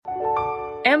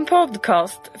En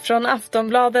podcast från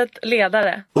Aftonbladet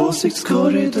Ledare.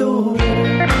 Åsiktskorridor.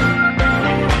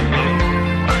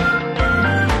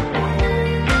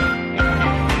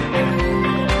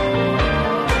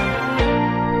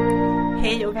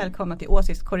 Hej och välkomna till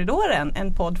Åsiktskorridoren,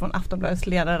 en podd från Aftonbladets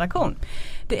ledarredaktion.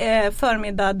 Det är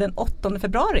förmiddag den 8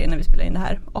 februari när vi spelar in det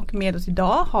här. Och med oss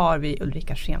idag har vi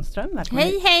Ulrica Schenström. Välkommen.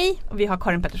 Hej, hej! Och vi har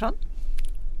Karin Pettersson.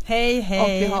 Hej, hej! Och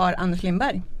vi har Anders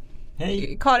Lindberg.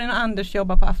 Hej. Karin och Anders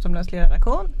jobbar på Aftonbladets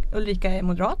ledarredaktion. Ulrika är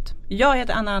moderat. Jag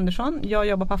heter Anna Andersson. Jag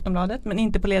jobbar på Aftonbladet men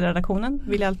inte på ledarredaktionen,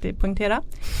 vill jag alltid poängtera.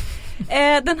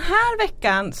 Den här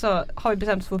veckan så har vi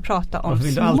bestämt oss för att prata om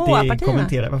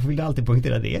småpartierna. Varför vill du alltid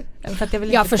poängtera det? För att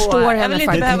jag förstår henne faktiskt.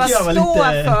 faktiskt. Jag vill inte behöva stå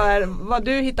för vad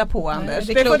du hittar på, Anders.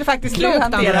 Det får du faktiskt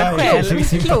hantera själv.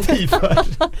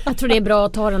 Jag tror det är bra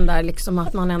att ta den där liksom,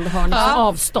 att man ändå har liksom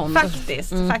avstånd.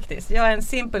 Faktiskt. Jag är en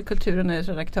simpel kultur- och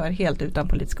nöjesredaktör helt utan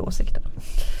politiska åsikter.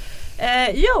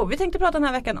 Vi tänkte prata den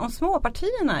här veckan om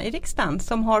småpartierna i riksdagen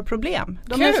som har problem.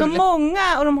 De är så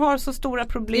många och de har så stora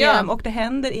problem och det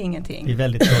händer ingenting. Det är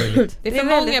väldigt sorgligt. Det är för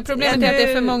många. Problemet är att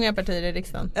det är för måga partier i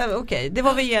riksdagen. Okej, det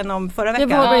var vi igenom förra veckan.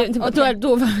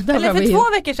 För 2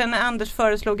 veckor sedan när Anders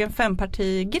föreslog en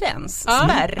 5-partigräns.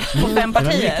 Spärr på 5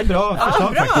 partier. Det var mycket bra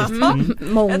förslag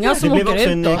faktiskt. Många som det blev åker också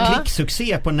ut en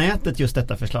klicksuccé på nätet just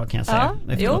detta förslag kan jag säga.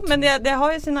 Jo, men det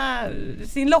har ju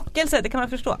sin lockelse, det kan man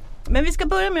förstå. Men vi ska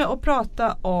börja med att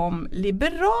prata om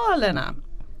Liberalerna.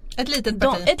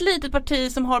 Ett litet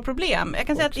parti som har problem. Jag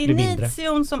kan säga att i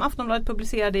Nitium som Aftonbladet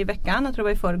publicerade i veckan, jag tror det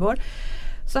var i förrgår,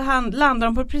 så landade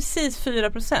de på precis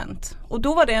 4%. Och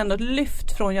då var det ändå ett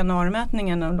lyft från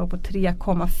januarimätningen när de låg på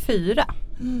 3,4.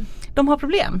 De har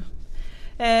problem.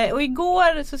 Och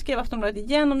igår så skrev Aftonbladet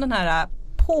igen om den här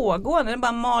pågående, den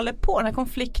bara maler på den här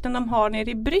konflikten de har nere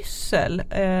i Bryssel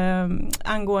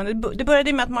angående, det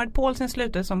började med att Marit Paulsen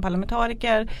slutade som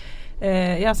parlamentariker,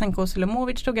 Jasenko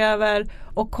Selimovic tog över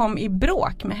och kom i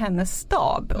bråk med hennes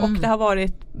stab och det har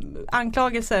varit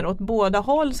anklagelser åt båda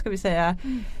håll ska vi säga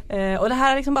och det här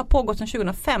har liksom bara pågått sedan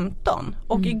 2015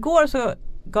 och igår så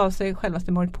gav sig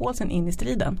självaste Marit Paulsen in i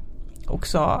striden och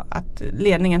sa att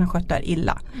ledningen har skött det här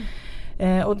illa.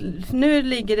 Och nu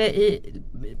ligger det i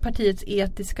partiets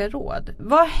etiska råd.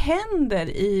 Vad händer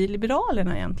i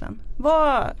Liberalerna egentligen?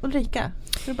 Ulrika,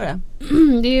 ska du börja?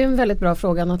 Det är ju en väldigt bra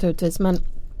fråga naturligtvis, men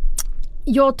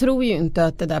jag tror ju inte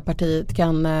att det där partiet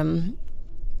kan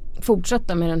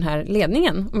fortsätta med den här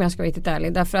ledningen, om jag ska vara riktigt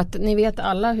ärlig. Därför att ni vet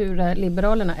alla hur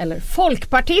Liberalerna eller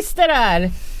folkpartister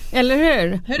är. Eller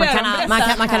hur?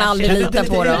 Man kan aldrig lita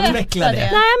på dem. Nej,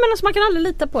 men alltså, man kan aldrig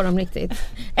lita på dem riktigt.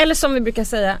 Eller som vi brukar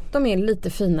säga, de är lite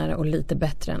finare och lite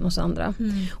bättre än oss andra.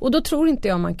 Och då tror inte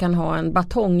jag man kan ha en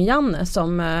batong-Janne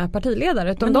som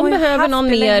partiledare. Utan de behöver någon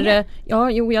mer...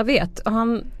 Jag vet.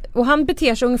 Och han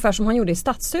beter sig ungefär som han gjorde i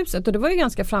Stadshuset. Och det var ju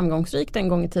ganska framgångsrikt en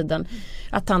gång i tiden.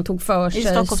 Att han tog för sig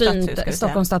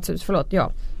Stockholms stadshus,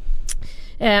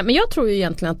 Men jag tror ju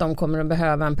egentligen att de kommer att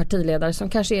behöva en partiledare som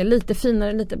kanske är lite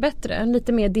finare, lite bättre,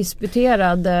 lite mer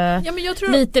disputerad,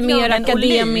 lite mer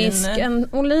akademisk, en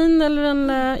Olin eller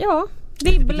en,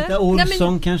 Dibble. Birgitta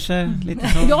Olsson kanske. Lite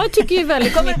så. Jag tycker ju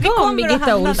väldigt mycket om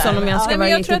Birgitta Olsson om jag ska vara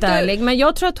riktigt ärlig. Men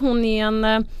jag tror att hon är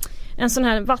en sån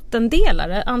här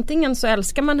vattendelare. Antingen så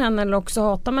älskar man henne eller också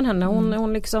hatar man henne.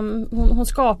 Hon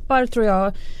skapar, tror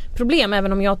jag, problem,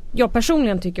 även om jag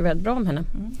personligen tycker väldigt bra om henne.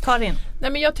 Karin?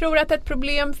 Nej, men jag tror att ett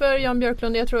problem för Jan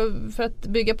Björklund, jag tror för att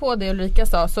bygga på det Ulrika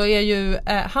sa, så är ju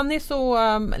han är så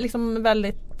liksom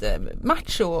väldigt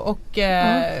macho och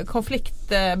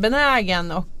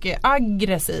konfliktbenägen och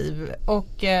aggressiv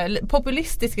och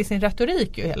populistisk i sin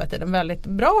retorik ju hela tiden. Väldigt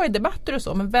bra i debatter och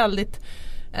så, men väldigt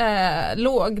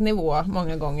låg nivå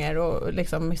många gånger och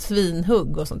liksom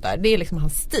svinhugg och sånt där. Det är liksom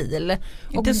hans stil.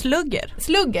 Inte slugger.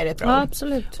 Slugger är ett bra. Ja,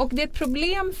 absolut. Och det är ett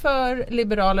problem för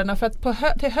Liberalerna för att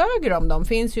till höger om dem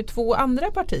finns ju 2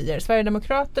 andra partier.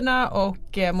 Sverigedemokraterna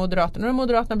och Moderaterna. Och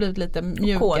Moderaterna har blivit lite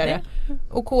mjukare.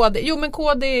 Och KD. Jo, men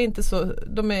KD är inte så...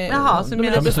 De är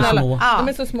lite snälla. De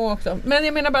är så små också. Men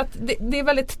jag menar bara att det är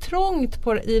väldigt trångt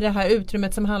i det här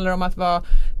utrymmet som handlar om att vara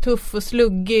tuff och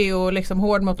sluggig och liksom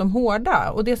hård mot de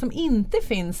hårda. Och det som inte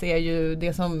finns är ju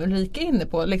det som Ulrika är inne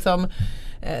på. Liksom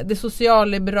det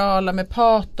socialliberala med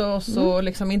patos och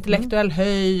liksom intellektuell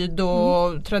höjd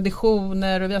och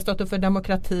traditioner, och vi har stått upp för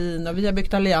demokratin och vi har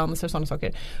byggt allianser och sådana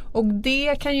saker. Och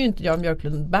det kan ju inte Jan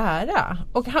Björklund bära.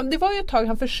 Och det var ju ett tag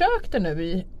han försökte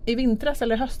nu i vintras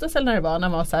eller höstas eller när det var, när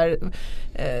han var så här,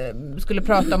 skulle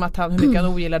prata om att hur mycket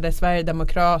han ogillade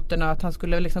Sverigedemokraterna, att han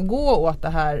skulle liksom gå åt det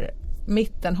här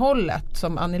mittenhållet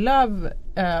som Annie Lööf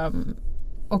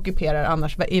ockuperar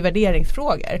annars i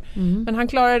värderingsfrågor. Men han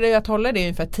klarade att hålla det i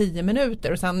ungefär 10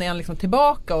 minuter och sen är han liksom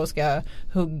tillbaka och ska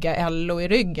hugga LO i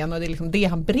ryggen och det är liksom det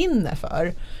han brinner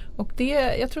för. Och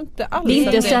det, jag tror inte alls... Det är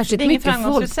inte särskilt mycket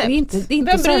folk. Det är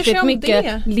inte särskilt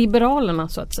mycket liberalerna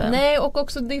så att säga. Nej, och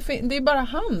också det är bara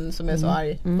han som är så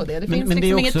arg på det. Det finns men liksom det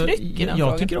är inget också, tryck i den jag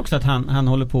frågan. tycker också att han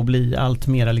håller på att bli allt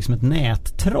mer liksom ett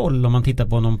nättroll om man tittar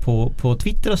på honom på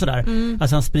Twitter och sådär.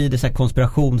 Alltså han sprider så här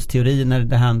konspirationsteori när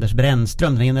det här Anders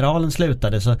Lindberg, när generalen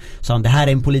slutade så sa han det här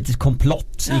är en politisk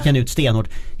komplott. Gick han ut stenhårt.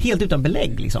 Helt utan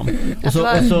belägg liksom. Och så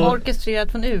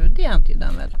orkestrerat från UD antydde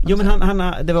han väl? Jo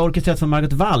men det var orkestrerat från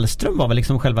Margot Wallström var väl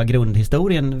liksom själva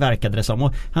grundhistorien verkade det som.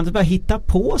 Och han bara hitta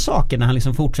på saker när han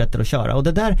liksom fortsätter att köra. Och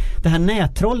det här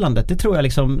nättrollandet, det tror jag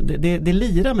liksom det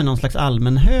lirar med någon slags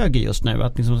allmän höger just nu.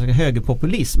 Att liksom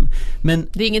högerpopulism. Men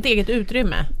det är inget eget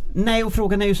utrymme. Nej, och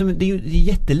frågan är ju det är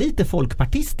jättelite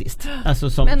folkpartistiskt. Alltså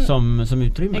som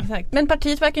utrymme. Exakt. Men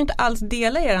partiet verkar inte alls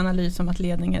dela er analys om att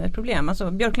ledningen är ett problem.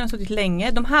 Alltså Björklund har suttit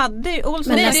länge. De hade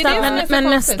Olsson... Men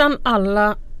nästan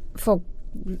alla folk,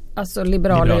 alltså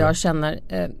liberaler jag känner...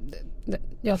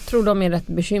 jag tror de är rätt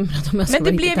bekymrade om jag ska.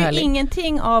 Men det blev ju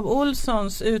ingenting av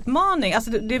Olssons utmaning.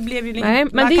 Alltså det blev ju... Nej,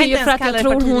 men det är ju för att jag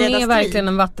tror hon är verkligen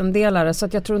en vattendelare. Så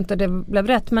att jag tror inte det blev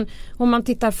rätt. Men om man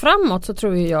tittar framåt så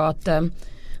tror jag att...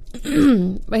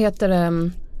 vad heter det?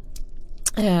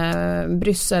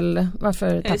 Bryssel...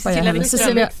 Varför tappar jag henne?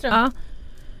 Cecilia Wikström. Ja.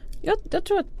 Jag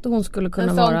tror att hon skulle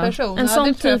kunna vara person. En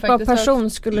sån typ av person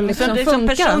skulle liksom så funka. Som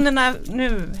personerna,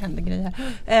 nu händer grejer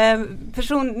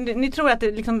här. Ni tror att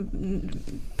det liksom,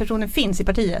 personen finns i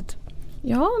partiet?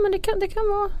 Ja, men det kan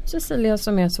vara Cecilia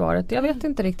som är svaret. Jag vet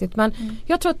inte riktigt. Men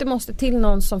jag tror att det måste till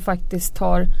någon som faktiskt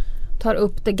tar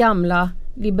upp det gamla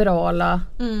liberala,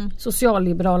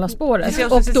 socialliberala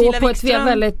spåret. Och då på ett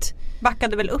väldigt...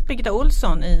 backade väl upp Birgitta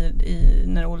Olsson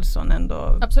när Olsson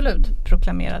ändå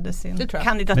proklamerade sin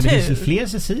kandidatur. Men det finns ju fler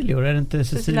Cecilior, är det inte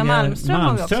Cecilia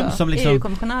Malmström som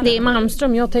liksom... Det är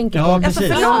Malmström jag tänker på. Ja,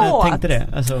 precis. Jag tänkte det.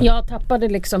 Alltså... Jag tappade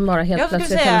liksom bara helt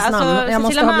plötsligt hennes namn. Alltså, jag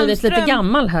måste ha blivit lite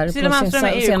gammal här Cecilia Malmström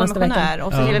är EU-kommissionär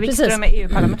och Cecilia Wikström är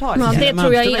EU-parlamentariker. Ja, det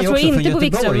tror jag tror inte på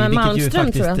Wikström, men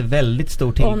Malmström tror jag. Det är väldigt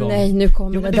stor tillgång. Nej, nu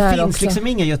kommer det där också. Det finns liksom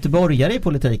inga göteborgare i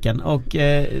politiken och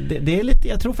det är lite,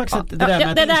 jag tror faktiskt att det där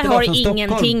med det där har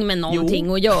ingenting med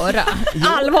någonting att göra.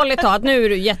 Allvarligt talat, nu är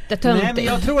du jättetöntig. Nej, men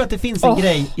jag tror att det finns en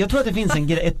grej. Jag tror att det finns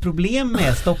ett problem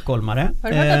med stockholmare.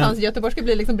 Har du hört att hans Göteborg ska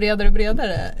bli liksom bredare och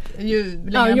bredare ju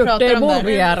längre pratar om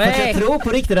det? Jag tror på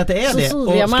riktigt att det är det.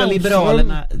 Och ska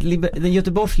den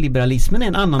Göteborgsliberalismen är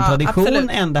en annan tradition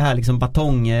än det här liksom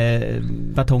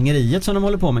batongeriet som de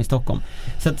håller på med i Stockholm.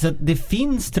 Så det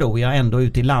finns, tror jag, ändå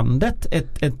ute i landet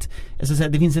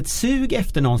det finns ett sug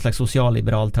efter någon slags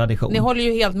socialliberal tradition. Ni håller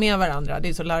ju helt med varandra. Det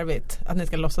är så larvigt att ni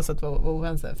ska låtsas att vara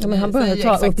oense. Ja, men han börjar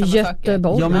ta upp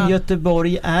Göteborg. Ja, men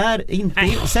Göteborg är inte...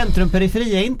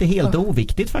 Centrum-periferi är inte helt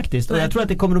oviktigt faktiskt. Och jag tror att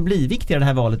det kommer att bli viktigare det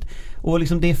här valet. Och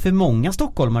liksom det är för många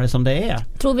stockholmare som det är.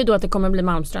 Tror vi då att det kommer att bli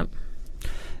Malmström?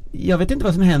 Jag vet inte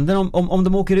vad som händer. Om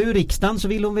de åker ur riksdagen så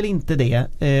vill hon väl inte det.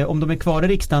 Om de är kvar i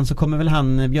riksdagen så kommer väl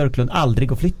han Björklund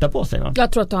aldrig att flytta på sig, va?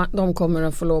 Jag tror att de kommer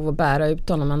att få lov att bära ut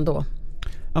honom ändå.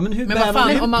 Ja, men hur men vad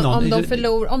fan,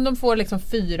 om de får liksom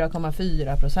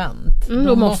 4,4%,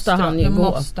 då måste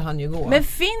han ju gå. Men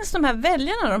finns de här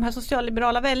väljarna, de här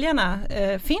socialliberala väljarna,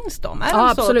 finns de?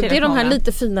 Ja, absolut. Det är de här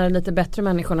lite finare, lite bättre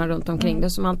människorna runt omkring det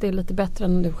som alltid är lite bättre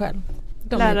än du själv.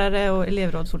 Lärare och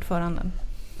elevrådsordföranden.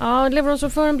 Ja,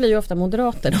 elevrådsordföranden blir ju ofta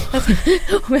moderater då.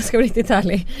 Om jag ska vara riktigt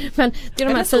ärlig. Men det är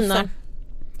de här fina.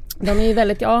 De är ju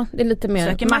väldigt, det är lite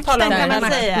mer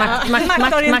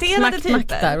maktorienterade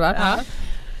typer. Va? Ja.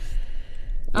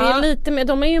 Det är lite mer,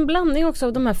 de är ju en blandning också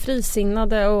av de här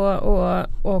frisinnade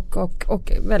och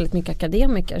väldigt mycket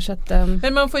akademiker. Så att,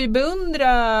 men man får ju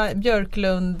beundra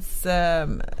Björklunds,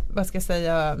 vad ska jag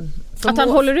säga... Att han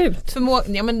håller ut.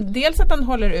 Ja, men dels att han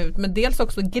håller ut, men dels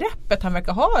också greppet han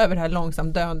verkar ha över det här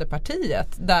långsamt döende partiet.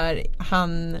 Där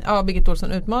Birgitta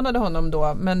Olsson utmanade honom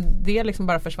då, men det liksom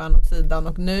bara försvann åt sidan.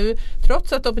 Och nu,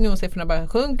 trots att opinionssiffrorna bara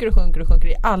sjunker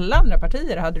i alla andra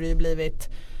partier, hade det ju blivit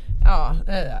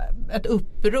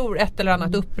ett eller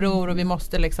annat uppror och vi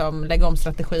måste liksom lägga om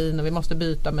strategin och vi måste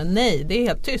byta, men nej, det är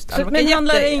helt tyst. Alla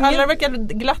verkar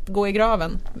glatt gå i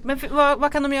graven. Men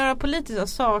vad kan de göra politiskt?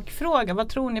 Sakfråga, vad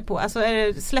tror ni på? Alltså är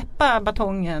det släppa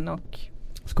batongen och...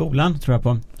 Skolan tror jag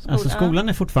på. Alltså skolan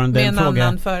är fortfarande en fråga. Med en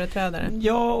annan företrädare.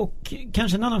 Ja, och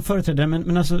kanske en annan företrädare,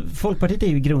 men alltså Folkpartiet är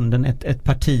ju i grunden ett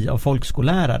parti av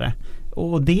folkskollärare.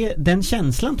 Och den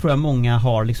känslan tror jag många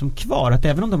har liksom kvar, att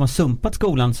även om de har sumpat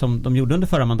skolan som de gjorde under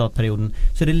förra mandatperioden,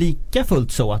 så är det lika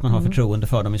fullt så att man har förtroende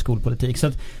för dem i skolpolitik. Så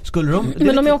att skulle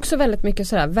men de är också väldigt mycket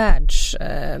sådär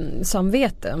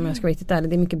världssamvete, om jag ska vara riktigt ärlig.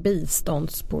 Det är mycket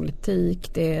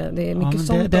biståndspolitik, det är mycket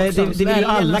sånt också. Det vill ju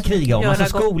alla kriga om. Alltså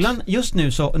skolan, just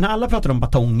nu så, när alla pratar om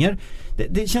batonger,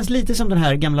 det känns lite som den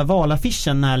här gamla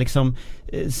valaffischen när liksom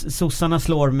sossarna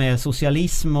slår med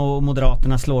socialism och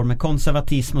moderaterna slår med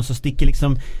konservatism, och så sticker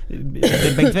liksom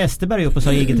Bengt Westerberg upp och så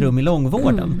har eget rum i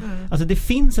långvården. Alltså det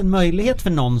finns en möjlighet för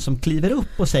någon som kliver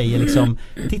upp och säger liksom,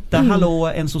 titta,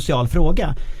 hallå, en social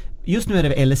fråga. Just nu är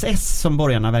det LSS som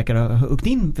borgarna verkar ha huggt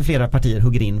in, för flera partier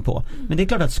hugger in på. Men det är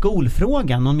klart att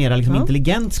skolfrågan, någon mer liksom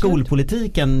intelligent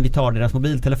skolpolitik än vi tar deras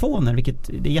mobiltelefoner, vilket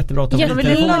det är jättebra att ta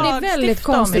mobiltelefoner. Det är väldigt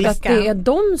konstigt att det är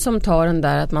de som tar den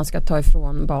där att man ska ta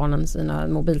ifrån barnen sina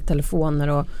mobiltelefoner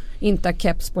och inte ha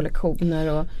keps på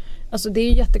lektioner och alltså det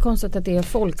är ju jättekonstigt att det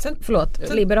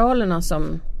är Liberalerna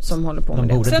som håller på med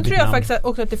det. Sen tror jag faktiskt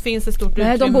också att det finns ett stort utrymme.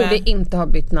 Nej, de borde inte ha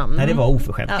bytt namn. Nej, det var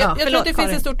oförskämt. Jag tror att det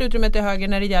finns ett stort utrymme till höger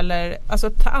när det gäller alltså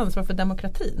ta ansvar för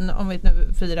demokratin. Om vi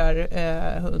nu firar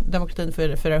demokratin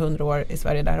firar 100 år i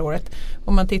Sverige det här året.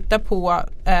 Om man tittar på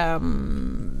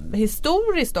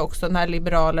historiskt också när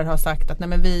liberaler har sagt att nej,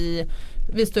 men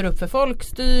vi står upp för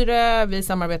folkstyre, vi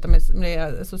samarbetar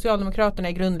med Socialdemokraterna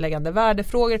i grundläggande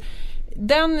värdefrågor.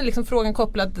 Den liksom frågan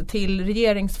kopplad till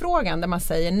regeringsfrågan där man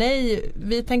säger nej,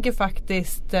 vi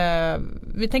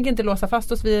tänker inte låsa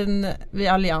fast oss vid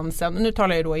alliansen. Nu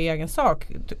talar jag då i egen sak,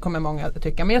 kommer många att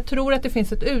tycka. Men jag tror att det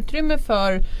finns ett utrymme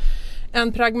för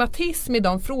en pragmatism i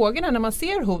de frågorna när man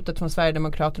ser hotet från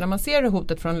Sverigedemokraterna, när man ser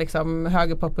hotet från liksom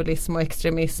högerpopulism och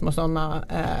extremism och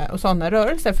sådana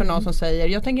rörelser för någon som säger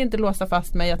jag tänker inte låsa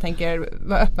fast mig, jag tänker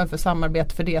vara öppen för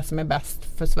samarbete för det som är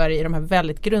bäst för Sverige i de här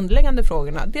väldigt grundläggande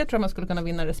frågorna. Det tror jag man skulle kunna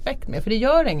vinna respekt med, för det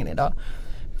gör ingen idag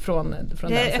från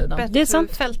den sidan. Det är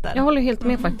sant, jag håller helt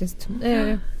med faktiskt.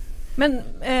 Men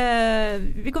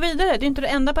vi går vidare. Det är inte det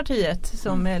enda partiet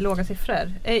som är låga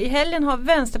siffror. I helgen har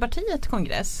Vänsterpartiet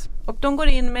kongress. Och de går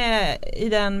in i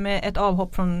den med ett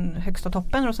avhopp från högsta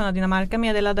toppen. Rosanna Dinamarca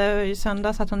meddelade i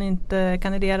söndags att hon inte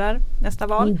kandiderar nästa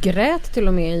val. Hon grät till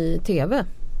och med i tv.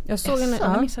 Jag såg henne.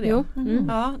 Ja, missade jag.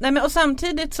 Ja. Nej, men och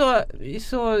samtidigt så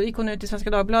gick hon ut i Svenska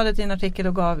Dagbladet i en artikel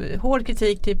och gav hård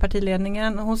kritik till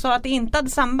partiledningen. Hon sa att det inte hade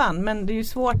samband, men det är ju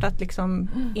svårt att liksom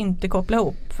inte koppla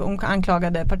ihop. Hon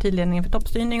anklagade partiledningen för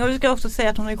toppstyrning, och vi ska också säga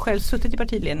att hon har ju själv suttit i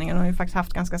partiledningen och har ju faktiskt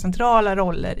haft ganska centrala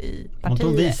roller i partiet. Hon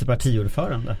tog vice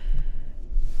partiordförande.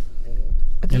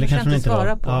 Eller kanske hon inte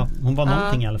var. Ja, hon var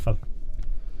någonting i alla fall.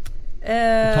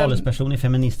 Talesperson i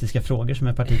feministiska frågor som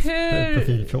är partiets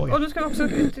profilfråga. Och då ska vi också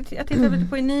jag tittar lite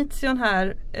på Inition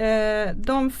här.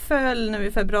 De föll nu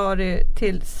i februari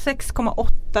till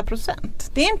 6,8%.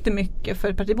 Det är inte mycket för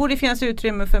ett parti. Det borde finnas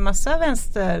utrymme för massa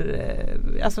vänster,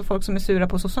 alltså folk som är sura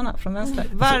på sossarna från vänster.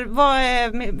 Vad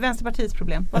är Vänsterpartiets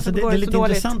problem? Alltså det är lite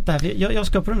intressant det här. Jag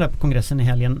ska på den där på kongressen i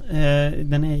helgen.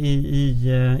 Den är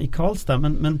i Karlstad,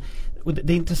 men och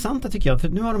det är intressanta tycker jag, för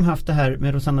nu har de haft det här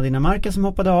med Rosanna Dinamarca som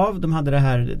hoppade av. De hade det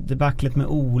här debaclet med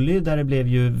Oli där det blev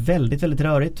ju väldigt, väldigt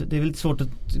rörigt. Det är väldigt svårt att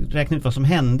räkna ut vad som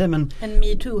hände, men en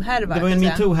MeToo-härva. Det var en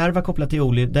MeToo-härva kopplat till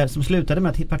Oli där som slutade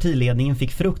med att partiledningen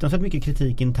fick fruktansvärt mycket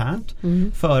kritik internt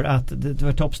för att det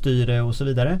var toppstyre och så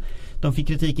vidare. De fick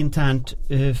kritik internt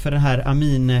för den här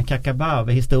Amin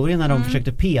Kakabaveh-historien när de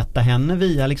försökte peta henne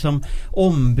via liksom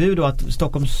ombud, och att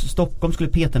Stockholm skulle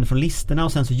peta henne från listorna,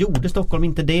 och sen så gjorde Stockholm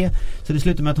inte det. Så det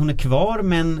slutar med att hon är kvar,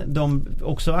 men de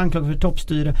också anklagar för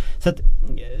toppstyre. Så att,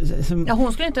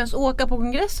 hon skulle inte ens åka på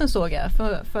kongressen, såg jag.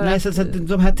 Nej, så att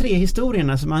de här tre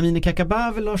historierna som Amin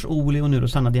Kakabaveh, Lars Ohly och nu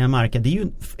Rosanna Dinamarca, det är ju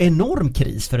en enorm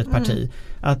kris för ett parti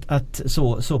att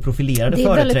så profilerade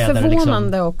företrädare. Det är väldigt förvånande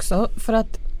liksom också, för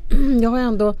att jag har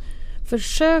ändå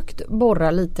försökt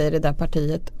borra lite i det där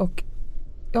partiet, och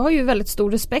jag har ju väldigt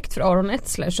stor respekt för Aron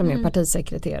Etzler som är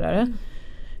partisekreterare.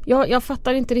 Jag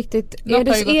fattar inte riktigt.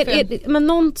 Men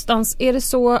någonstans är det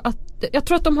så att jag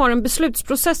tror att de har en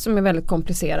beslutsprocess som är väldigt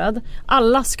komplicerad.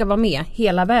 Alla ska vara med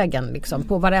hela vägen liksom,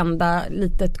 på varenda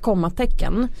litet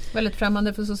kommatecken. Väldigt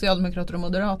främmande för socialdemokrater och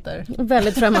moderater.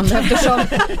 Väldigt främmande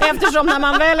eftersom när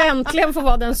man väl äntligen får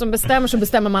vara den som bestämmer, så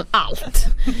bestämmer man allt.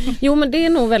 Jo, men det är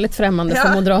nog väldigt främmande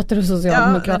för moderater och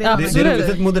socialdemokrater. Ja, det är roligt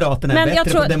att Moderaterna är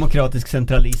bättre på demokratisk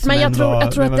centralism. Men jag tror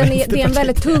att det är en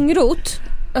väldigt tungrot.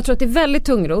 Jag tror att det är väldigt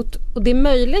tungrot, och det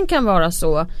möjligen kan vara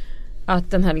så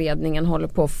att den här ledningen håller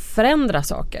på att förändra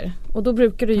saker. Och då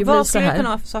brukar det ju bli så här. Vad skulle det kunna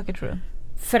vara för saker, tror du?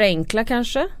 Förenkla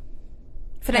kanske.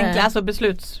 Förenkla, alltså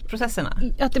beslutsprocesserna?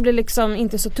 Att det blir liksom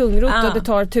inte så tungrot och det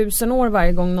tar 1000 år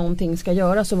varje gång någonting ska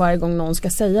göras och varje gång någon ska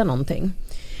säga någonting.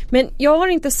 Men jag har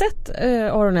inte sett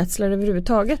Aron Etzler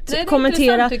överhuvudtaget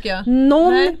kommentera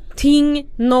någonting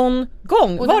någon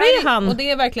gång. Var är han? Och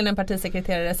det är verkligen en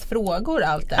partisekreterares frågor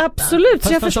allt detta. Absolut,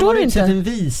 så jag förstår inte. Fast en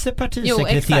vice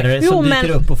partisekreterare som dyker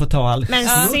upp och får ta all. Men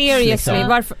seriously,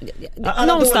 varför?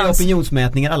 Alla dåliga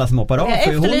opinionsmätningar, alla småpar av. Jag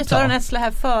efterlyste Aron Etzler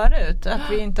här förut, att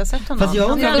vi inte har sett honom. Fast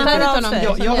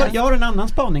jag har en annan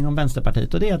spaning om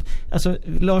Vänsterpartiet, och det är att alltså,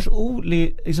 Lars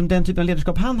Ohly, liksom den typen av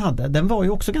ledarskap han hade, den var ju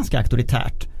också ganska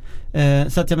auktoritärt.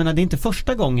 Så att jag menar, det är inte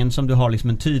första gången som du har liksom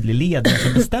en tydlig ledare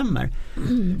som bestämmer.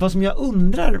 Vad som jag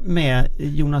undrar med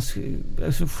Jonas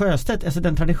Sjöstedt, alltså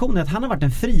den traditionen är att han har varit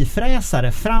en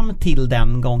frifräsare fram till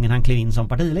den gången han klev in som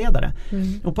partiledare.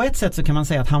 Och på ett sätt så kan man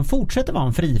säga att han fortsätter vara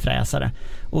en frifräsare.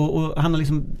 Och han har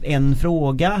liksom en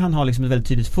fråga, han har liksom ett väldigt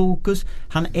tydligt fokus.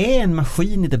 Han är en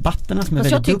maskin i debatterna som är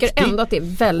väldigt duktig. Jag tycker ändå att det är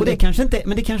väldigt... Och det kanske inte,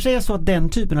 men det kanske är så att den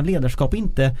typen av ledarskap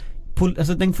inte...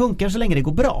 Alltså den funkar så länge det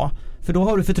går bra, för då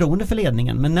har du förtroende för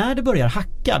ledningen. Men när det börjar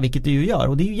hacka, vilket det ju gör,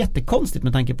 och det är ju jättekonstigt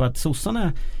med tanke på att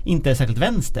sossarna inte är särskilt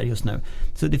vänster just nu,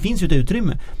 så det finns ju ett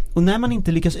utrymme, och när man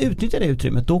inte lyckas utnyttja det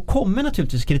utrymmet, då kommer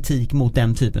naturligtvis kritik mot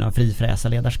den typen av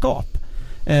frifräsarledarskap.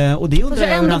 Och det undrar jag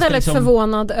är ändå väldigt liksom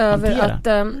förvånad över att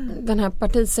den här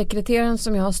partisekreteraren,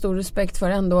 som jag har stor respekt för,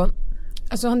 ändå,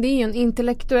 alltså han är ju en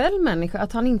intellektuell människa,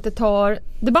 att han inte tar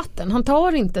debatten, han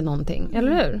tar inte någonting,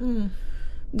 eller hur?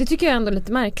 Det tycker jag ändå är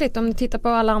lite märkligt. Om ni tittar på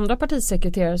alla andra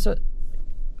partisekreterare så,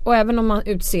 och även om man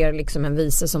utser liksom en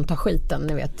vice som tar skiten,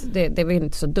 ni vet, det är väl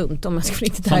inte så dumt om man ska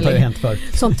riktigt sånt har ju hänt förr.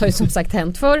 Sånt har ju som sagt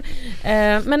hänt förr.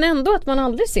 Men ändå att man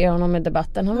aldrig ser honom i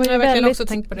debatten. Han var jag har verkligen också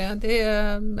tänkt på det.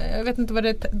 Jag vet inte vad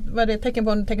det är tecken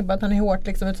på att han är hårt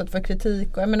liksom utsatt för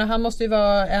kritik. Och jag menar, han måste ju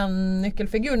vara en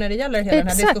nyckelfigur när det gäller hela den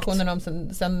här diskussionen om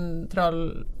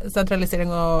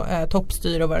centralisering och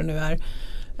toppstyr och vad det nu är.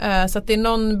 Så att det är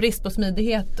någon brist på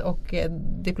smidighet och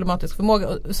diplomatisk förmåga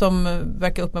som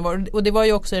verkar uppenbar. Och det var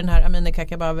ju också i den här Amineh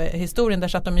Kakabaveh-historien, där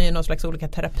satt de ju i någon slags olika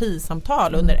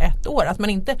terapisamtal under ett år. Att man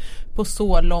inte på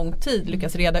så lång tid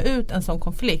lyckas reda ut en sån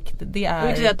konflikt.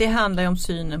 Det handlar ju om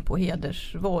synen på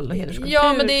hedersvåld och hederskultur.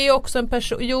 Ja, men det är ju också en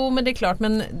person. Jo, men det är klart,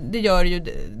 men det gör ju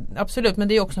absolut, men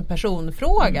det är också en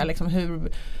personfråga. Liksom,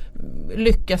 hur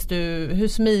lyckas du, hur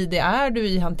smidig är du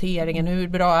i hanteringen, hur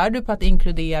bra är du på att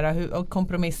inkludera och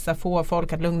kompromissa, få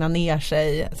folk att lugna ner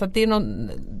sig. Så att det är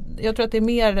jag tror att det är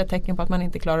mer ett tecken på att man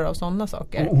inte klarar av sådana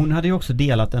saker. Och hon hade ju också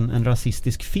delat en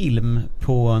rasistisk film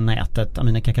på nätet,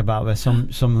 Amineh Kakabaveh,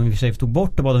 som hon i och för sig tog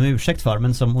bort och bad om ursäkt för,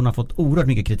 men som hon har fått oerhört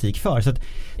mycket kritik för. Så att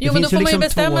jo, men då får man ju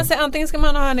bestämma sig, antingen ska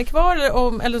man ha henne kvar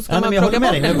eller ska man plocka bort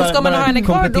henne. Ska man ha henne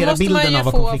kvar, då måste man ju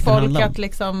få folk att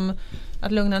liksom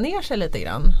att lugna ner sig lite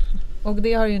grann. Och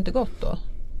det har ju inte gått då.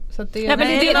 Så att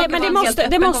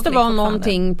det måste vara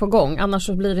någonting på gång, annars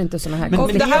så blir det inte såna här.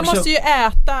 Men det här måste ju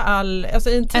äta all, alltså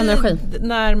i en tid energi.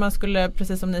 När man skulle,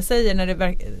 precis som ni säger,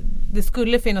 när det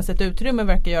skulle finnas ett utrymme,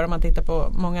 verkar göra, om man tittar på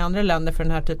många andra länder för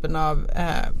den här typen av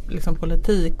liksom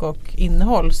politik och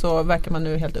innehåll, så verkar man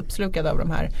nu helt uppslukad av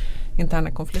de här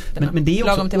interna konflikterna. Men det är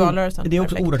också, lagom till valrörelsen. Det är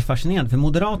också oerhört fascinerande, för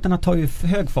Moderaterna tar ju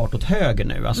hög fart åt höger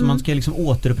nu. Alltså man ska liksom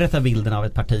återupprätta bilden av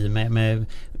ett parti med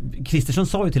Kristersson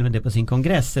sa ju till och med det på sin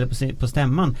kongress eller på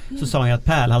stämman, så sa jag att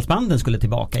pärlhalsbanden skulle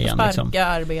tillbaka igen. Sparka liksom.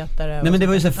 Arbetare. Nej, men det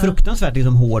var ju så fruktansvärt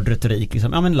liksom, hård retorik.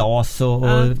 Liksom. Ja, men LAS och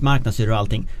marknadshyror och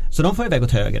allting. Så de får iväg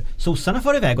åt höger. Sossarna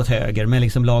får iväg åt höger med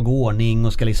liksom lag och ordning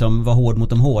och ska liksom vara hård mot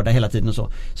de hårda hela tiden och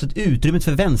så. Så att utrymmet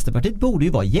för Vänsterpartiet borde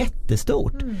ju vara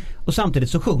jättestort. Och samtidigt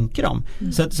så sjunker de.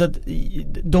 Så att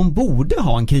de borde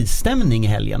ha en krisstämning i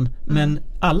helgen. Men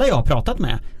alla jag har pratat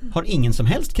med har ingen som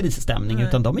helst krisstämning,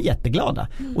 utan de är jätteglada.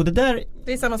 Och det där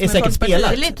är säkert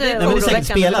spelat. Det är säkert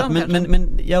spelat, men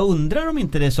jag undrar om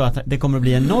inte det är så att det kommer att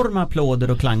bli enorma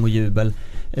applåder och klang och jubel.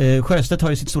 Sjöstedt har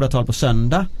ju sitt stora tal på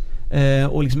söndag.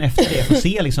 Och liksom efter det får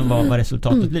se liksom vad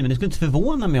resultatet blir. Men det skulle inte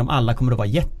förvåna mig om alla kommer att vara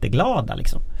jätteglada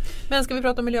liksom. Men ska vi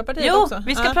prata om Miljöpartiet också? Jo,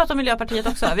 vi ska prata om Miljöpartiet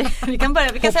också. Vi kan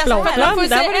säga så här. Man får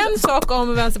säga en sak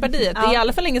om Vänsterpartiet. Det är i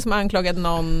alla fall ingen som har anklagat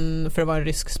någon för att vara en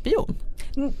rysk spion.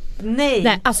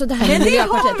 Nej, alltså det här med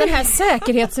Miljöpartiet, den här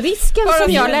säkerhetsrisken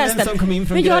som jag läste.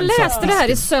 Men jag läste det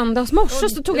här i söndags morse,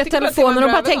 så tog jag telefonen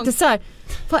och bara tänkte så här: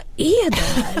 vad är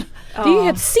det här? Det är ju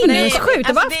helt sinnessjukt.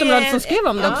 Det var Aftonbladet som skrev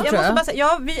om det också, tror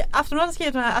jag. Aftonbladet har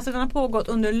skrivit om det här, alltså den har pågått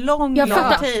under lång tid.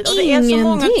 Och det är så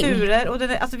många turer. Och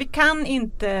alltså vi kan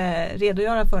inte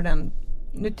redogöra för den.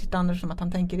 Nu tittar Anders som att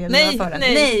han tänker redogöra för den.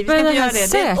 Nej, vi ska inte göra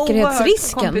det. Det är en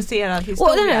oerhört komplicerad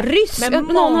historia. Och den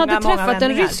här någon hade träffat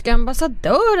den ryska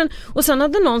ambassadören, och sen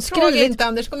hade någon skrivit... Fråga inte,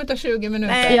 Anders, kommer ta 20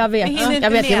 minuter. Nej, jag vet,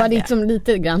 det var liksom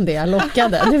lite grann det jag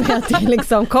lockade. Du vet,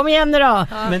 liksom, kom igen nu då.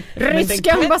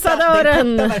 Ryska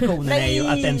ambassadören. Den korta versionen är ju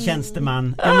att en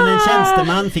tjänsteman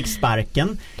fick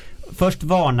sparken först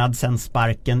varnad, sen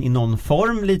sparken i någon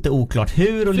form, lite oklart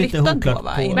hur och lite oklart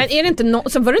på. Men är det inte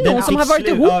så var det någon som har varit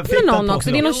ihop med någon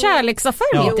också? Det är någon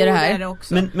kärleksaffär mitt i det här.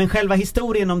 Men själva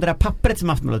historien om det där pappret som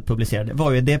Aftonbladet publicerade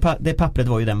var ju det pappret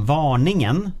var ju den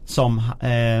varningen som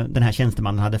den här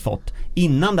tjänstemannen hade fått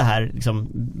innan det här liksom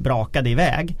brakade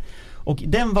iväg. Och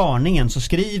den varningen så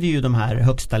skriver ju de här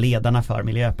högsta ledarna för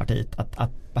Miljöpartiet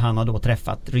att han har då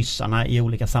träffat ryssarna i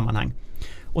olika sammanhang.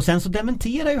 Och sen så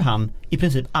dementerar ju han i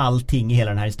princip allting i hela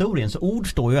den här historien. Så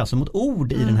ord står ju alltså mot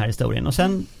ord i den här historien. Och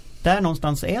sen där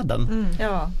någonstans är den.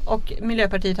 Ja, och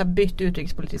Miljöpartiet har bytt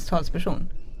utrikespolitisk talsperson.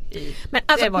 Men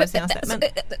alltså, det var det senaste.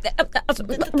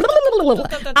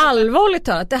 Allvarligt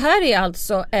talat, det här är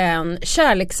alltså en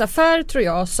kärleksaffär tror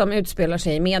jag som utspelar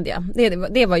sig i media.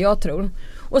 Det är vad jag tror.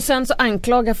 Och sen så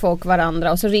anklagar folk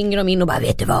varandra och så ringer de in och bara,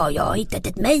 vet du vad, jag har hittat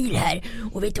ett mejl här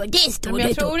och vet du vad det står? Men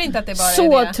jag tror inte att det bara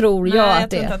så är det. tror jag. Nej, att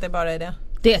det tror inte att det bara är det.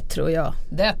 Det tror jag.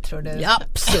 Det tror du. Ja,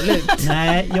 absolut.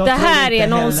 Nej, jag det tror här inte är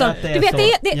någon som det är du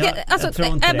vet så.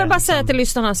 jag vill bara säga till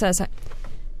lyssnarna så här.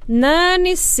 När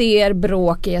ni ser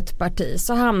bråk i ett parti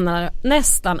så hamnar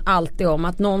nästan alltid om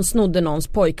att någon snodde någons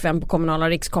pojkvän på kommunala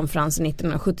rikskonferensen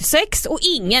 1976 och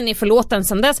ingen är förlåten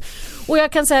sedan dess. Och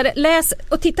jag kan säga det, läs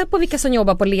och titta på vilka som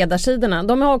jobbar på ledarsidorna.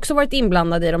 De har också varit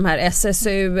inblandade i de här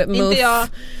SSU, MUF,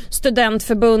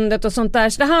 studentförbundet och sånt där.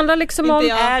 Så det handlar liksom om...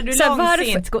 Är du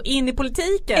långsint? Gå in i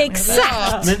politiken.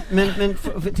 Exakt! Men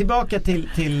tillbaka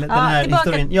till den här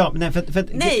historien. Ja,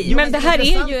 nej, men det här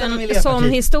är ju en sån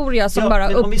historia som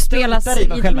bara om vi struntar i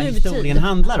vad själva historien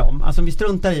handlar om, alltså om vi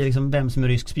struntar i liksom vem som är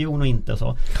rysk spion och inte och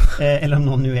så, eller om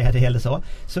någon nu är det eller så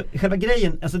själva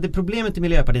grejen, alltså det problemet i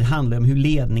Miljöpartiet handlar om hur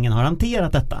ledningen har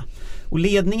hanterat detta. Och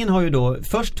ledningen har ju då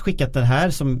först skickat det här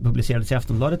som publicerades i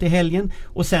Aftonbladet i helgen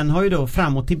och sen har ju då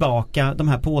fram och tillbaka de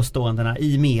här påståendena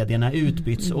i medierna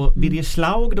utbytts och Birger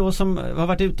Schlaug då som har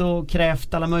varit ute och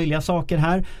krävt alla möjliga saker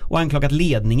här och anklagat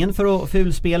ledningen för att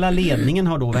fulspela. Ledningen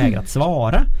har då vägrat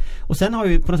svara och sen har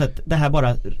ju på något sätt det här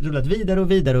bara rullat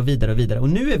vidare och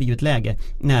nu är vi ju ett läge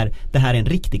när det här är en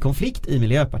riktig konflikt i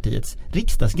Miljöpartiets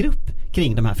riksdagsgrupp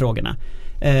kring de här frågorna.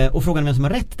 Och frågan vem som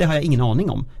har rätt, det har jag ingen aning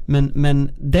om.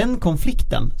 Men den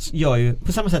konflikten gör ju,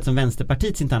 på samma sätt som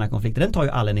Vänsterpartiets interna konflikter, den tar ju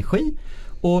all energi.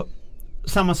 Och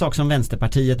samma sak som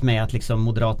Vänsterpartiet med att liksom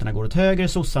Moderaterna går åt höger,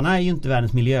 sossarna är ju inte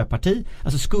världens miljöparti.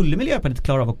 Alltså skulle Miljöpartiet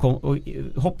klara av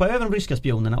att hoppa över de ryska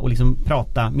spionerna och liksom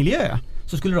prata miljö,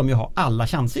 så skulle de ju ha alla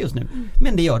chanser just nu.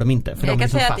 Men det gör de inte. För jag de kan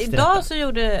liksom säga fast att idag så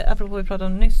gjorde, apropå vi pratade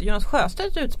om nyss, Jonas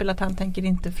Sjöstedt utspel att han tänker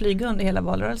inte flyga under hela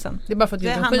valrörelsen. Det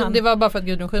var bara för att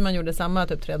Gudrun Schyman gjorde samma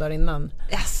typ 3 dagar innan.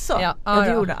 Jaså? Ja,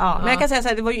 det gjorde. Ja. Men jag kan säga så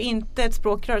här, det var ju inte ett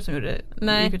språkrör som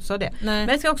gick ut och sa det. Nej. Men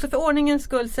jag ska också för ordningens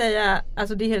skull säga,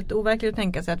 alltså det är helt overkligt att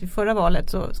tänka sig att vid förra valet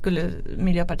så skulle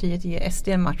Miljöpartiet ge SD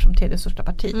en match som tredje största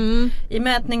parti. I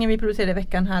mätningen vi producerade i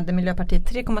veckan hade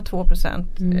Miljöpartiet 3,2%,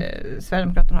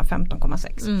 Sverigedemokraterna har 15,6%.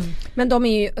 Men de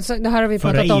är ju, alltså, det här har vi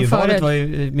pratat om förut. Var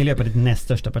ju Miljöpartiet näst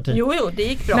största parti. Jo, det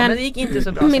gick bra, men det gick inte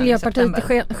så bra. Miljöpartiet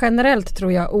generellt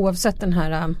tror jag, oavsett den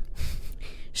här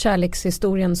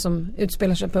kärlekshistorien som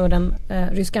utspelar sig på den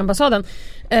ryska ambassaden,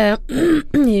 är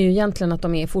ju egentligen att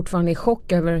de är fortfarande i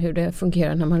chock över hur det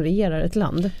fungerar när man regerar ett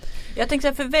land. Jag tänker så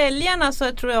här, för väljarna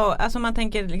så tror jag, alltså man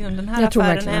tänker liksom den här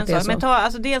affären är en sak. Men ta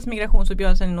alltså dels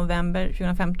migrationsuppgörelsen i november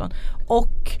 2015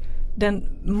 och den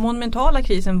monumentala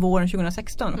krisen våren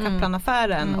 2016,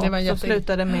 Kaplanaffären, och så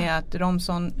slutade med att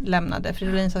Romson lämnade,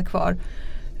 Fridolin satt kvar.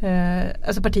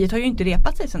 Alltså partiet har ju inte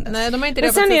repat sig sedan dess. Nej, de har inte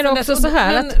repat sig. Men sen är det också så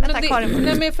här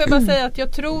men får jag bara säga att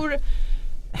jag tror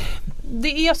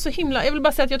det är så himla, jag vill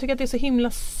bara säga att jag tycker att det är så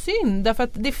himla synd därför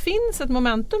att det finns ett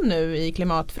momentum nu i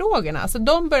klimatfrågorna. Alltså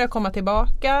de börjar komma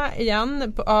tillbaka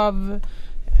igen av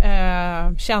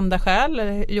kända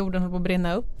skäl, jorden håller på att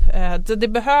brinna upp. Det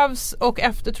behövs, och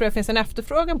tror jag finns en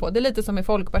efterfrågan på. Det är lite som i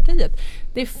Folkpartiet.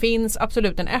 Det finns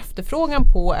absolut en efterfrågan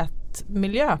på ett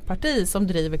miljöparti som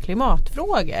driver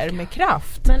klimatfrågor med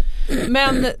kraft.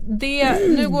 Men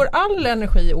nu går all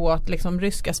energi åt liksom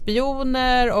ryska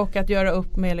spioner och att göra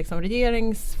upp med liksom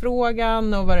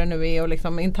regeringsfrågan och vad det nu är och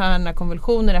liksom interna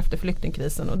konvulsioner efter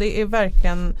flyktingkrisen, och det är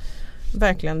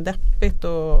verkligen deppigt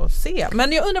att se.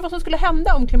 Men jag undrar vad som skulle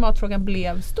hända om klimatfrågan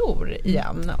blev stor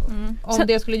igen. Om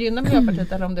det skulle gynna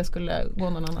Miljöpartiet eller om det skulle gå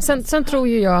någon annanstans. Sen tror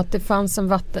ju jag att det fanns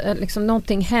liksom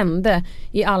någonting hände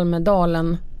i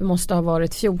Almedalen, det måste ha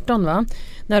varit 14 va?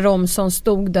 När Romson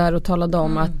stod där och talade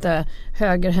om att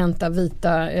högerhänta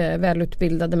vita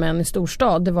välutbildade män i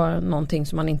storstad, det var någonting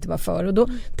som man inte var för. Och då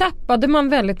tappade man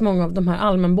väldigt många av de här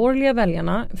allmänborgerliga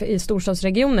väljarna i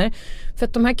storstadsregioner. För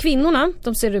att de här kvinnorna,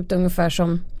 de ser ut ungefär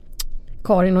som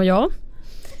Karin och jag.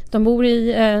 De bor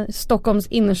i Stockholms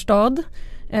innerstad.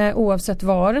 oavsett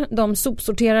var. De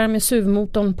sopsorterar med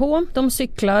SUV-motorn på, de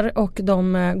cyklar och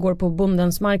de går på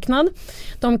bondens marknad.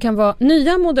 De kan vara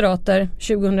nya moderater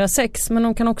 2006, men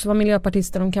de kan också vara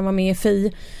miljöpartister, de kan vara med i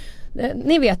FI.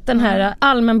 Ni vet den här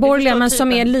allmänborgerliga, men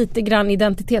som är lite grann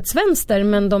identitetsvänster,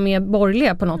 men de är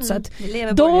borgerliga på något sätt.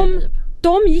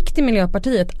 De gick till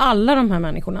Miljöpartiet, alla de här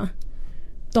människorna.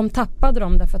 De tappade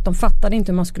dem därför att de fattade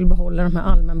inte hur man skulle behålla de här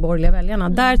allmänborgerliga väljarna.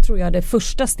 Där tror jag det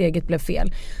första steget blev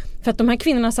fel. För att de här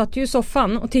kvinnorna satt ju i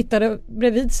soffan och tittade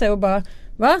bredvid sig och bara,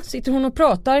 va? Sitter hon och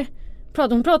pratar?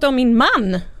 Hon pratar om min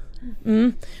man.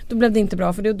 Då blev det inte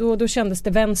bra, för då kändes det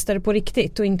vänster på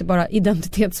riktigt och inte bara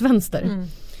identitetsvänster.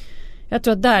 Jag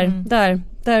tror att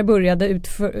där började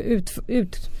utförsbacken.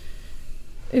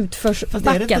 Fast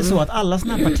är det inte så att alla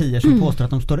såna här partier som påstår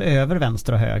att de står över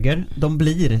vänster och höger, de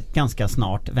blir ganska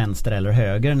snart vänster eller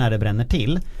höger när det bränner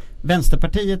till.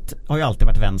 Vänsterpartiet har ju alltid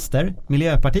varit vänster.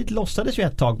 Miljöpartiet låtsades ju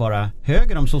ett tag vara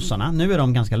höger om sossarna. Nu är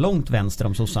de ganska långt vänster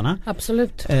om sossarna.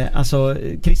 Absolut. Alltså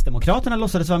Kristdemokraterna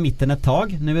låtsades vara mitten ett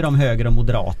tag. Nu är de höger om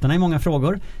Moderaterna i många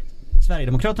frågor.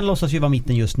 Sverigedemokraterna låtsas ju vara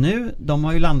mitten just nu. De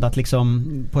har ju landat liksom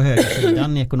på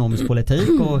högersidan i ekonomisk politik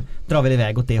och drar väl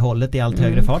iväg åt det hållet i allt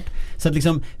högre fart. Så att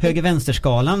liksom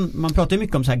höger-vänsterskalan, man pratar ju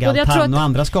mycket om så här Galtan och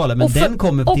andra skalor, men den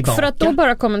kommer tillbaka. Och för att då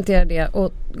bara kommentera det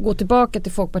och gå tillbaka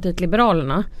till Folkpartiet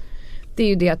Liberalerna, det är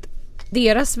ju det att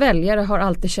deras väljare har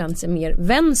alltid känt sig mer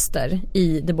vänster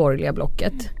i det borgerliga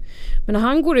blocket. Men när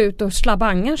han går ut och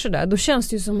slabangar sådär, då känns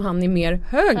det ju som han är mer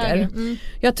höger.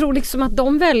 Jag tror liksom att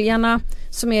de väljarna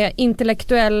som är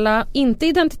intellektuella, inte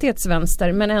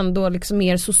identitetsvänster, men ändå liksom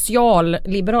mer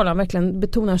socialliberala, verkligen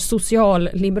betonar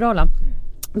socialliberala,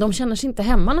 de känner sig inte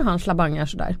hemma när han slabangar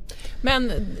sådär.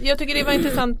 Men jag tycker det var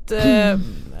intressant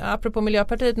apropå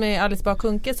Miljöpartiet med Alice Bah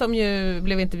Kuhnke, som ju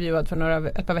blev intervjuad för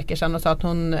ett par veckor sedan och sa att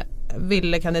hon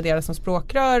ville kandidera som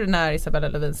språkrör när Isabella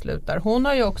Lövin slutar. Hon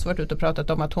har ju också varit ute och pratat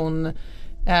om att hon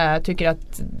tycker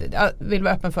att vill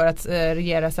vara öppen för att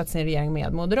sätta sin regering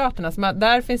med Moderaterna. Så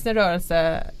där finns en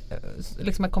rörelse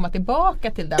liksom att komma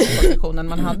tillbaka till den positionen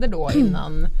man hade då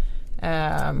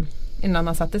innan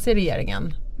man satte sig i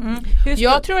regeringen.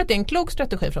 Jag tror att det är en klok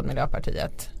strategi från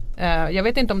Miljöpartiet. Jag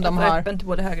vet inte om de har öppen till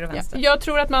både höger och vänster. Jag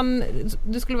tror att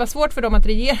det skulle vara svårt för dem att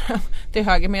regera till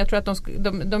höger, men jag tror att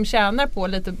de tjänar på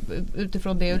lite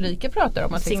utifrån det Ulrika pratar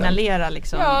om att signalera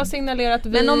liksom. Ja, signalera att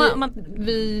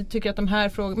vi tycker att de här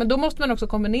frågorna, men då måste man också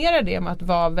kombinera det med att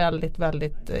vara väldigt,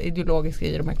 väldigt ideologisk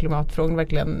i de här klimatfrågorna,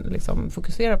 verkligen liksom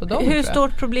fokusera på dem. Hur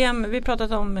stort problem, vi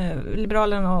pratat om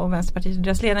Liberalerna och Vänsterpartiet,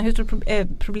 deras ledning, hur stort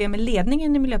problem med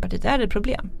ledningen i Miljöpartiet? Är det ett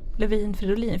problem? Lövin,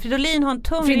 Fridolin har en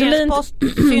tung regeringspost.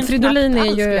 Fridolin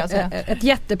är ju ett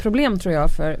jätteproblem tror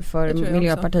jag för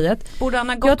Miljöpartiet.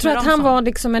 Jag tror att han var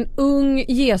liksom en ung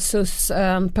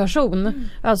Jesus-person.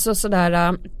 Alltså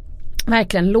sådär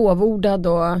verkligen lovordad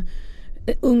och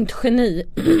ungt geni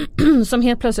som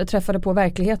helt plötsligt träffade på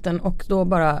verkligheten och då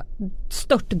bara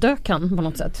störtdök han på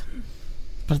något sätt.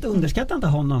 Fast underskatta inte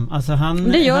honom. Alltså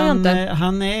det gör jag inte.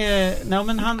 Han är... Nej,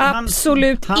 men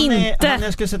absolut inte.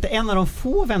 Jag skulle säga en av de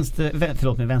få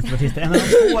vänsterpartister. En av de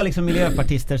få liksom,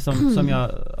 miljöpartister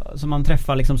som man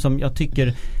träffar liksom, som jag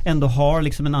tycker ändå har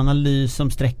liksom, en analys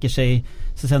som sträcker sig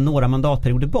så att säga, några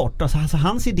mandatperioder bort. Alltså,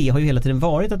 hans idé har ju hela tiden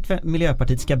varit att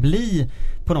Miljöpartiet ska bli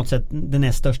på något sätt det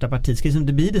näst största partiet. Ska liksom,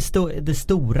 det blir det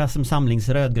stora som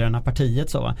samlingsrödgröna partiet.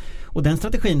 Så. Och den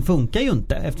strategin funkar ju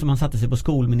inte eftersom han satte sig på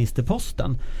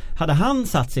skolministerposten. Hade han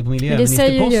satt sig på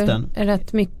miljöministerposten... Det säger ju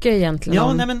rätt mycket egentligen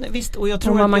ja, nej, men visst, och jag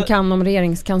tror om vad man kan om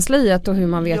regeringskansliet och hur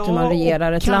man vet hur man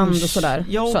regerar ett land och sådär.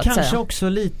 Ja, och så kanske säga. Också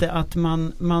lite att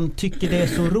man tycker det är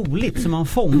så roligt så man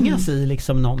fångas i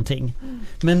liksom någonting.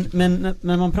 Men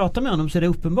när man pratar med honom så är det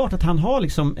uppenbart att han har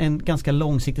liksom en ganska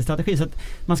långsiktig strategi, så att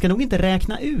man ska nog inte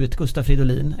räkna ut Gustav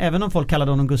Fridolin, även om folk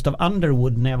kallade honom Gustav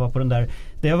Underwood när jag var på den där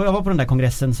jag var på den där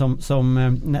kongressen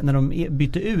som när de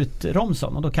bytte ut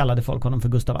Romson, och då kallade folk honom för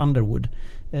Gustav Underwood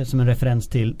som en referens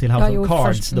till House of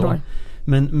Cards då.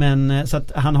 Men så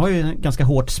att han har ju en ganska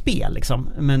hårt spel liksom.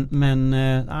 Men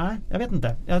nej, jag vet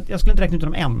inte. Jag skulle inte räkna ut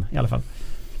dem än i alla fall.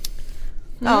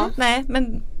 Ja, nej,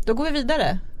 men då går vi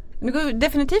vidare. Vi går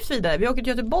definitivt vidare. Vi åker till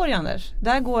Göteborg, Anders.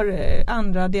 Där går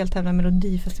andra deltävlande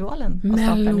Melodifestivalen och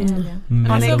startar i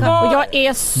helgen. Och jag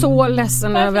är så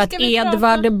ledsen över att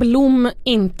Edvard Blom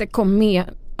inte kom med.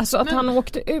 Alltså att han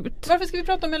åkte ut. Varför ska vi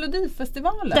prata om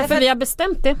Melodifestivalen? Därför vi har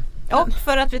bestämt det. Och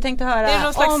för att vi tänkte höra det är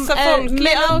någon slags om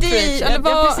folklig outreach.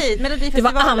 Eller precis, det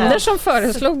var Anders som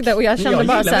föreslog det och jag kände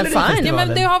bara så här, fine. Ja, men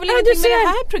det har väl ingenting med det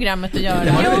här programmet att göra?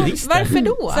 Varför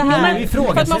då? Så här,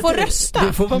 för att man får rösta.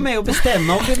 Du får vara med och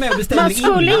bestämma om du är med och bestämmer. Man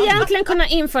skulle egentligen kunna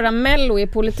införa Mello i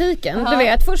politiken. Du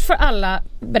vet, först får alla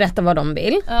berätta vad de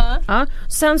vill. Ja.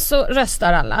 Sen så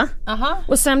röstar alla.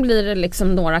 Och sen blir det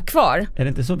liksom några kvar. Är det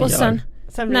inte så vi och sen,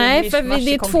 gör? Nej, för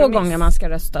det är 2 gånger man ska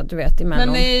rösta, du vet, i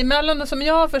Mellon. Men i Mellon, som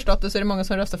jag har förstått det, så är det många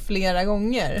som röstar flera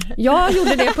gånger. Jag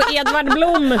gjorde det på Edvard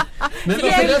Blom. Men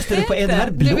varför röstar du på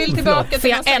Edvard Blom? Du vill tillbaka till för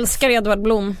jag älskar Edvard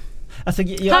Blom. Alltså,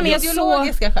 han är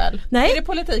ideologiska skäl. Nej. Är det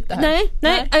politik det här?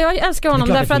 Nej, jag älskar honom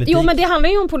därför att men det handlar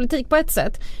ju om politik på ett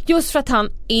sätt. Just för att han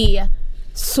är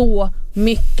så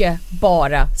mycket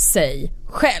bara sig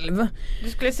själv. Du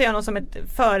skulle se honom som ett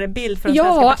förebild för de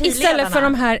svenska partiledarna. Istället för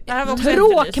de här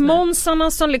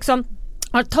tråkmånsarna som liksom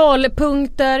har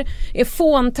talepunkter, är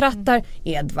fåntrattar.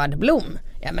 Edvard Blom,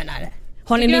 jag menar,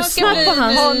 har ni lyssnat på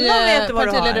hans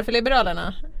partiledare för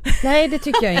Liberalerna? Nej, det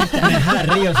tycker jag inte.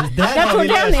 Jag tror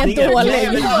den är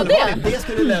dålig. Det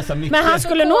skulle lösa mycket. Men han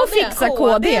skulle nog fixa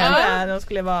KD. De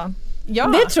skulle vara... Ja.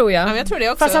 Det tror jag. Ja, jag tror det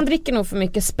också. Fast han dricker nog för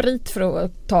mycket sprit för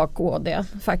att ta KD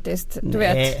faktiskt. Du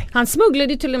vet. Han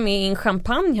smugglade ju till och med in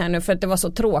champagne här nu för att det var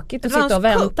så tråkigt att sitta och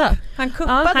vänta. Han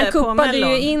kuppade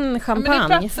ju in champagne.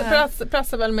 Men det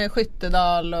prassar väl med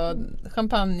Skyttedal och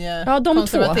champagne. Ja, de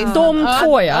två.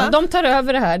 De tar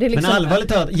över det här. Det är liksom... Men allvarligt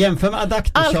talat, jämför med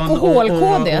Adaktusson och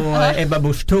Ebba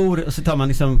Busch Thor, och så tar man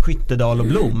liksom Skyttedal och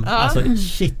Blom. Alltså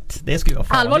shit, det skulle vara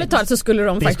farligt. Allvarligt talat så skulle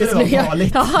de faktiskt... Det skulle vara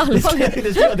farligt. Det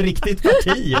skulle vara ett riktigt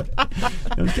parti.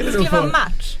 Det skulle vara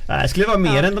match. Nej, det skulle vara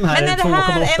mer än de här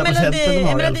 2,8% de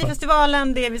har.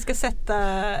 Melodifestivalen, det vi ska sätta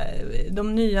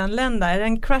de nyanlända. Är det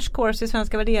en crash course i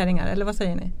svenska värderingar? Eller vad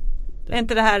säger ni? Är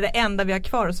inte det här det enda vi har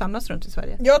kvar att samlas runt i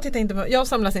Sverige? Jag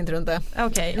samlas inte runt det.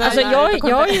 Okej. Alltså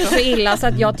jag är ju så illa så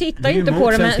att jag tittar inte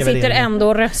på det, men sitter ändå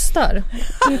och röstar.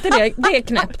 Inte det är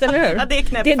knäppt, eller hur? Ja, det är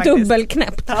knäppt. Det är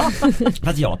dubbelknäppt. Ja.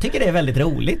 Fast jag tycker det är väldigt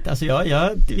roligt. Alltså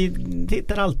vi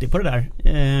tittar alltid på det där.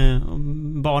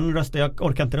 Barnen röstar, jag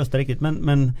orkar inte rösta riktigt,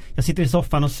 men jag sitter i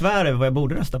soffan och svär över vad jag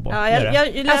borde rösta på. Ja,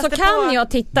 alltså kan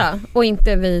jag titta och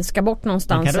inte vi ska bort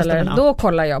någonstans, eller då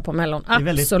kollar jag på Mellon.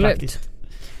 Absolut.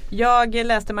 Jag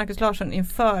läste Marcus Larsson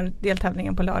inför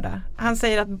deltävlingen på lördag. Han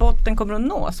säger att botten kommer att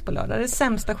nås på lördag. Det är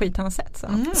sämsta skit han har sett. Så.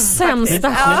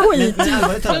 Sämsta skit?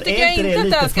 Då tycker jag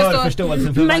inte att det ska stå...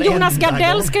 Men Jonas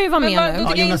Gardell ska ju vara med nu.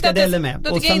 Ja, Jonas Gardell är med.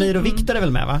 Och Samir och Viktor är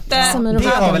väl med, va? Det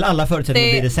har väl alla förutsättningar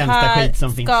att bli det sämsta skit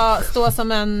som finns. Det ska stå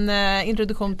som en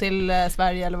introduktion till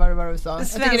Sverige, eller vad det var du sa.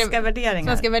 Svenska värderingar.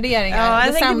 Svenska värderingar.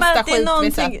 Ja, det sämsta skit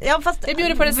vi sett. Ja, fast det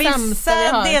bjuder på det sämsta vi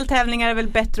har. Vissa deltävlingar är väl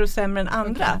bättre och sämre än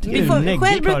andra.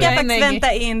 Själv brukar jag faktiskt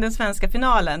vänta in den svenska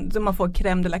finalen så man får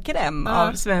crème de la crème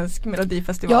av svensk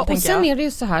Melodifestival. Ja, och sen är det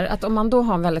ju så här att om man då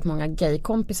har väldigt många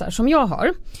gaykompisar som jag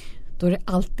har, då är det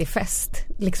alltid fest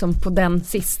liksom på den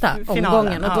sista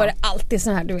omgången. Och då är det alltid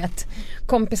så här, du vet,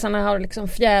 kompisarna har liksom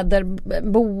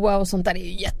fjäderboa och sånt där. Det är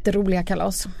ju jätteroliga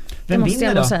kalas. Vem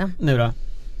vinner då? Säga. Nu då?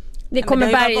 Det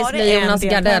kommer Berges bli Jonas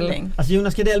Gardell. Alltså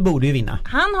Jonas Gardell borde ju vinna.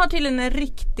 Han har tydligen en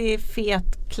riktigt fet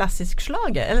klassisk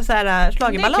schlager, eller så här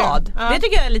schlagerballad. Det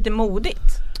tycker jag är lite modigt.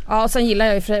 Ja, och sen gillar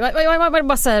jag ju jag vill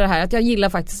bara säga det här att jag gillar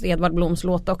faktiskt Edvard Bloms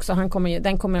låt också.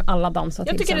 Den kommer alla dansa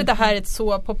till. Jag tycker att det här är ett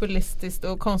så populistiskt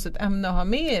och konstigt ämne att ha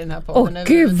med i den här podden. Åh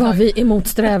gud vad vi är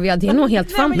motsträviga. Det är nog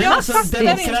helt fantastiskt.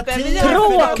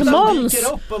 Tråkmåns!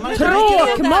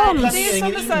 Tråkmåns!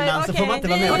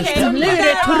 Nu är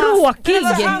det tråkig.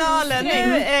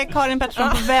 Nu är Karin Pettersson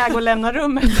på väg att lämna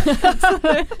rummet.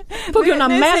 På grund av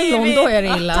Mellon, då är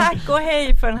det illa. Tack och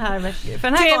hej för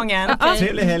den här gången.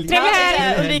 Trevlig helg.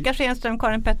 Ulrica Schenström,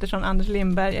 Karin Pettersson, Anders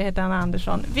Lindberg. Jag heter Anna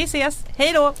Andersson. Vi ses.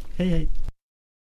 Hej då! Hej hej.